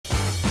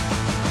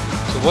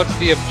what's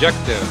the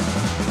objective?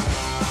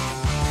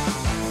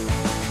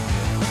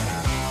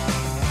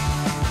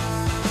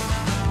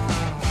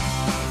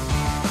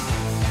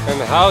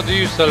 And how do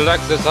you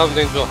select the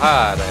something to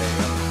hide?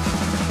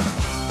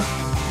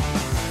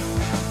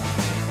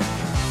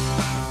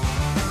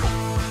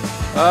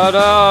 Oh no,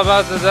 I'm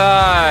about to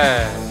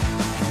die!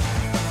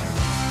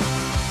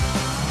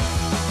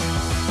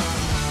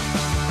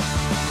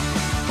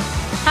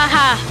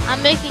 Haha,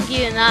 I'm making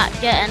you not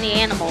get any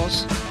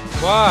animals.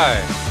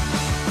 Why?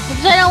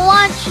 Because I don't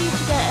want you to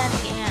get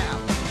any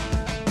animals.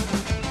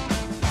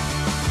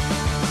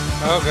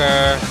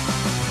 Okay.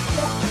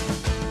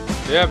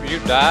 Yep, you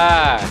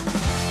die.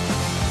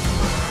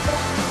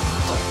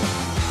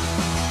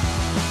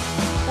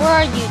 Where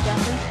are you,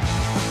 Jeffrey?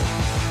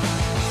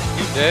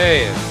 You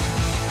dead.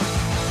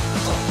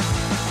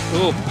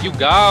 Ooh, you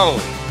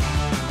gone.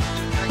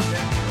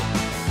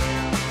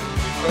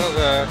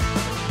 Okay.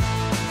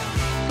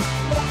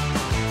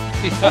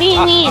 What do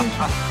you mean?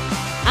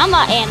 I'm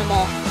not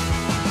animal.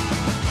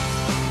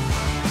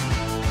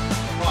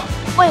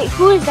 Wait,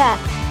 who is that?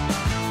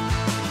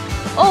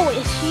 Oh,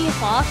 is she a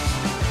fox?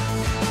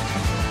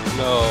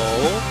 No.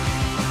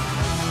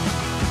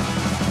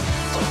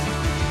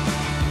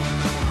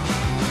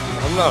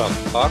 I'm not a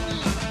fox.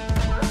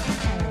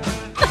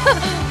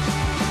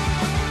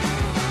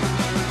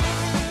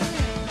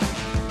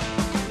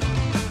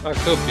 I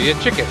could be a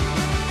chicken.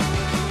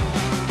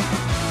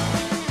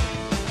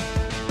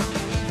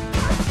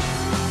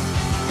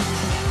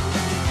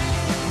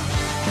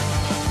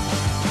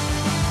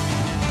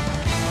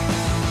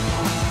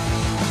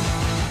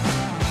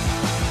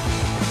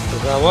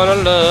 I wanna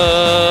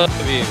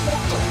love you.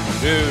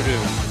 Do.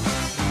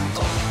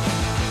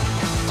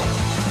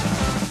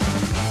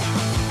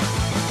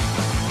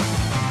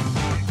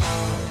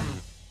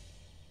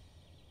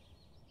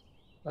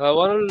 I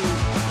wanna.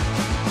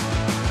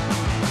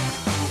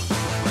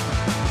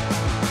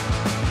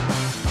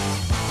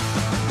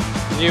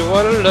 You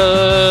wanna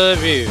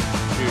love you. Do.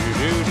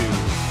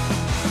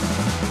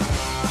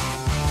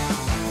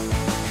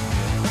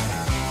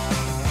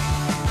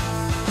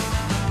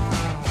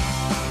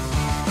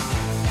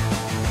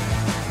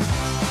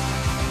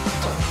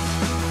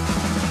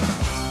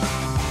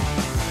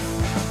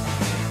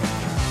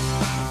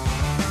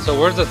 So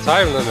where's the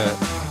time limit?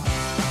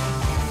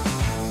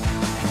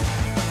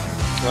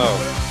 Oh.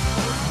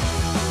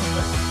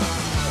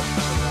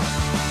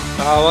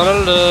 I wanna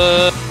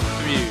love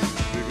you.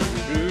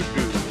 Do.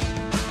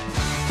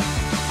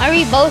 Are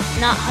we both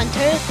not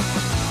hunters?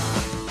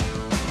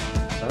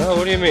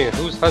 What do you mean?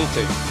 Who's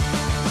hunting?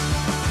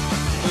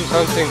 Who's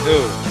hunting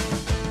who?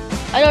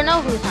 I don't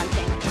know who's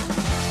hunting.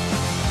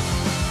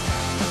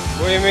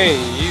 What do you mean?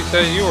 You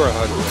said you were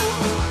hunting.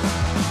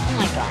 Oh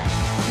my god.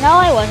 No,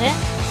 I wasn't.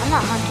 I'm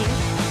not hunting.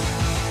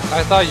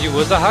 I thought you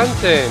was a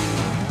hunting.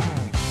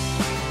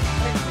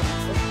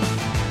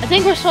 I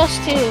think we're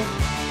supposed to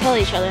kill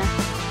each other.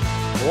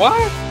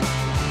 What?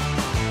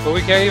 But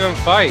we can't even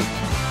fight.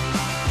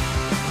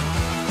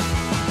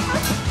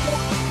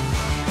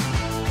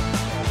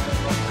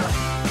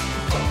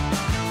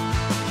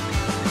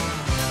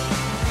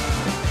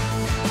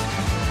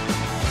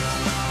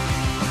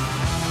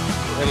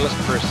 Then let's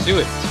pursue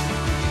it.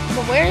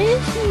 But where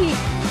is he?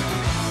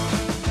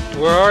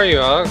 Where are you,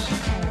 Alex?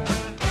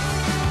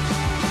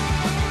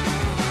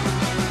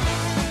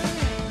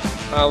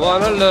 I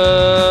wanna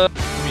love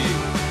you.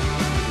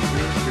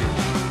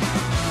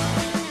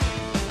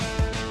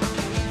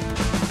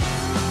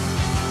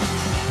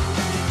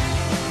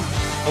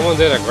 Someone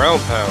did a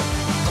ground pound.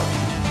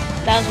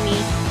 That was me.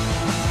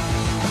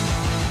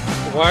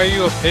 Why are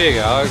you a pig,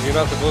 Alex? You're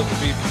not supposed to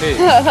be pig.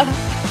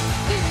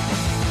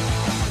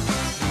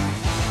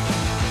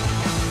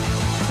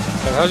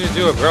 And how'd you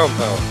do a ground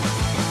pound?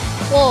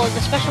 Whoa,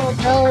 the special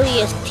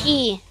ability is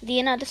T. Do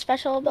you know the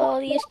special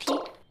ability is T?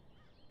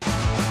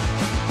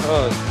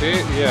 Oh,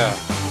 see? Yeah.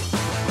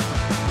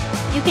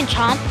 You can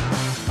chomp.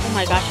 Oh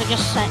my gosh, I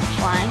just sent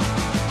flying.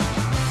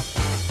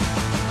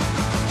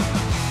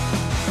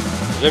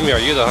 Jimmy, are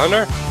you the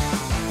hunter?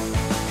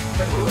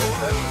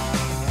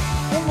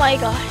 Oh my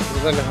gosh.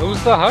 Then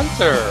who's the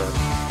hunter?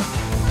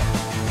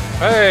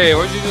 Hey,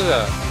 where'd you do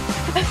that?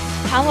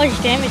 How much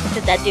damage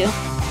did that do?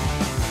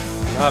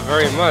 Not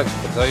very much,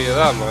 I'll tell you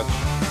that much.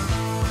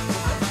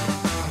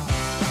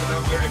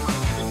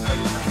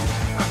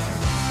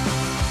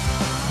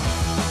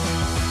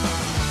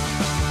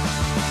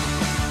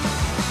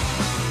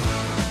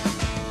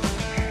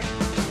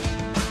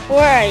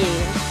 Where are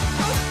you?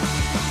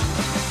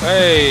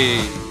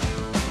 Hey!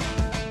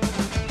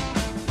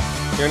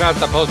 You're not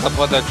supposed to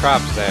put the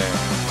traps there.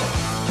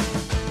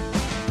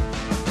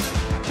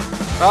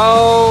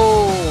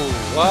 Oh!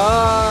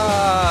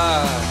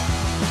 What?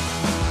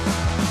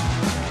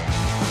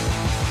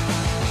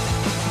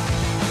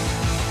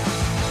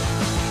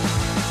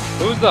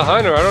 Who's the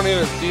hunter? I don't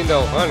even see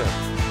no hunter.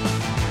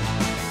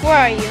 Where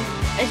are you?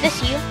 Is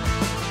this you?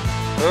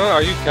 Huh?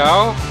 Are you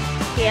cow?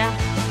 Yeah.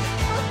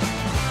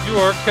 You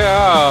are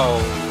cow.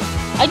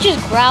 I just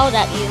growled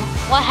at you.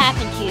 What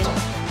happened to you?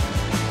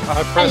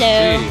 I pressed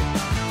Hello.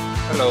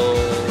 C. Hello.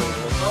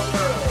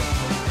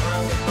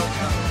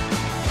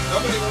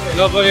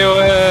 Nobody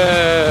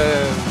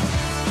wins.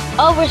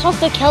 Oh, we're supposed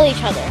to kill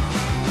each other.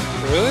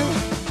 Really?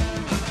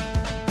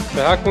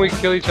 So how can we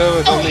kill each other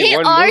with Oh, only hit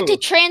one R move? to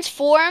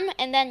transform,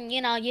 and then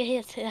you know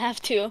you have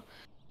to.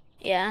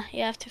 Yeah,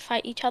 you have to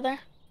fight each other.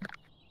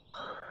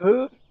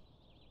 Huh?